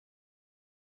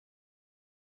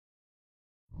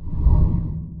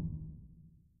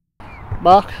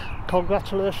Mark,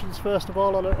 congratulations first of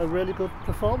all on a really good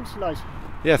performance tonight.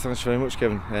 Yeah, thanks very much,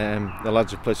 Kevin. The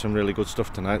lads have played some really good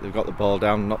stuff tonight. They've got the ball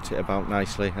down, knocked it about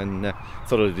nicely, and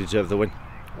thoroughly deserved the win.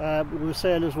 We were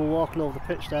saying as we were walking over the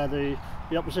pitch there, the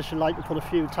opposition like to put a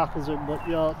few tackles in, but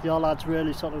your lads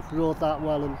really sort of rode that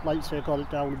well and, like you say, got it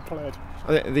down and played.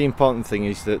 I think the important thing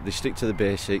is that they stick to the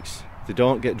basics. They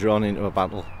don't get drawn into a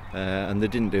battle, and they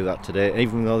didn't do that today.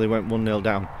 Even though they went 1-0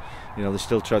 down, you know, they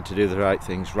still tried to do the right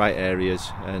things, right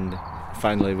areas, and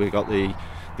finally we got the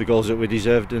goals that we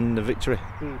deserved and the victory.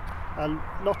 And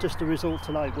not just the result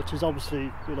tonight, which is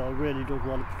obviously, you know, a really good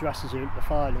one, it progresses you into the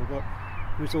final, but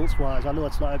results wise, I know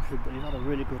it's not everything, but you've had a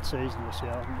really good season this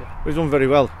year, haven't you? We've done very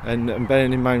well, and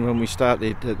bearing in mind when we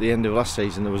started at the end of last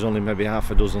season, there was only maybe half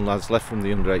a dozen lads left from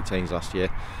the under-18s last year.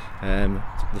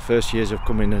 The first years have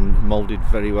come in and moulded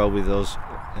very well with those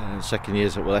second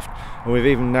years that were left, and we've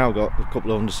even now got a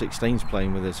couple of under-16s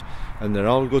playing with us, and they're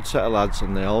all a good set of lads,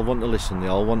 and they all want to listen, they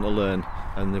all want to learn,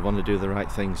 and they want to do the right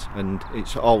things, and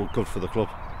it's all good for the club.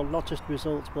 Well, not just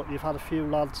results, but you've had a few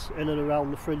lads in and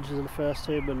around the fringes of the first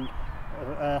team, and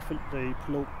I think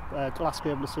the last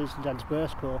game of the season against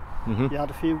Burscough, you had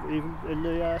a few even in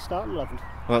the starting 11.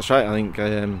 Well, that's right. I think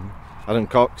Adam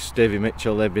Cox, Davy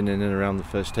Mitchell, they've been in and around the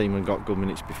first team and got good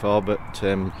minutes before, but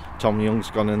Tom Young's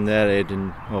gone in there,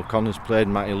 Aidan O'Connor's played,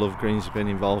 Matty Lovegreen's been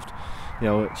involved, you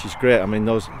know, which is great. I mean,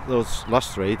 those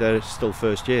last three, they're still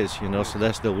first years, you know, so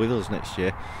they're still with us next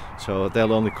year, so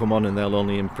they'll only come on and they'll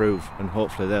only improve, and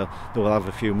hopefully they'll have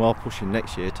a few more pushing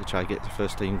next year to try to get the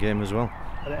first team game as well.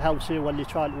 And it helps you when you're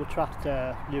trying to attract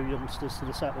new youngsters to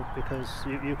the setup, because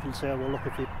you can say, well, look,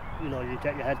 if you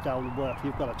get your head down and work,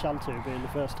 you've got a chance of being the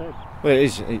first team. Well,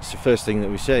 it's the first thing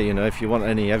that we say, you know, if you want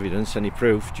any evidence, any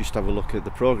proof, just have a look at the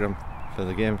programme for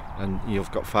the game, and you've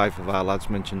got 5 of our lads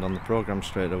mentioned on the programme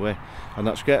straight away, and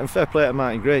that's great. And fair play to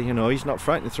Martin Gray, you know, he's not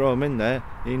frightened to throw them in there,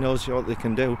 he knows what they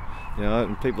can do, you know,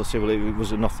 and people say, well, it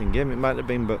was a nothing game, it might have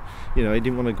been, but, you know, he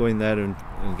didn't want to go in there and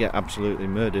get absolutely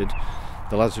murdered.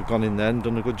 The lads have gone in there and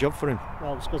done a good job for him.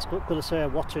 Well, I was going to say,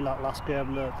 watching that last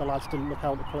game, the lads didn't look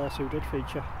out of place who did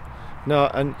feature. No,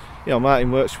 and you know,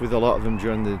 Martin works with a lot of them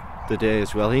during the day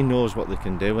as well. He knows what they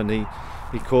can do, and he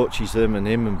coaches them, and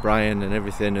him and Brian and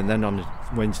everything. And then on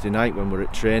Wednesday night when we're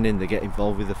at training, they get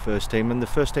involved with the first team, and the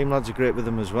first team lads are great with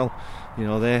them as well. You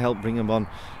know, they help bring them on.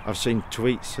 I've seen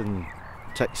tweets and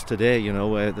texts today, you know,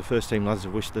 where the first team lads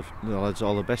have wished the lads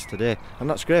all the best today, and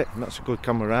that's great, and that's a good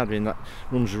camaraderie, and that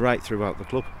runs right throughout the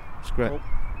club. It's great. Well,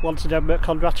 once again, mate,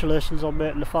 congratulations on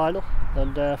making the final,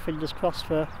 and fingers crossed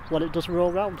for when it does roll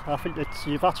round. I think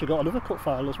you've actually got another cup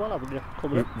final as well, haven't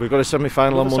you? We've got a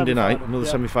semi-final on Monday night, another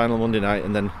semi-final Monday night,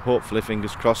 and then hopefully,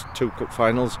 fingers crossed, 2 cup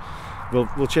finals.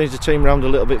 We'll change the team round a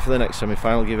little bit for the next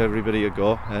semi-final, give everybody a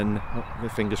go, and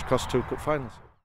fingers crossed, 2 cup finals.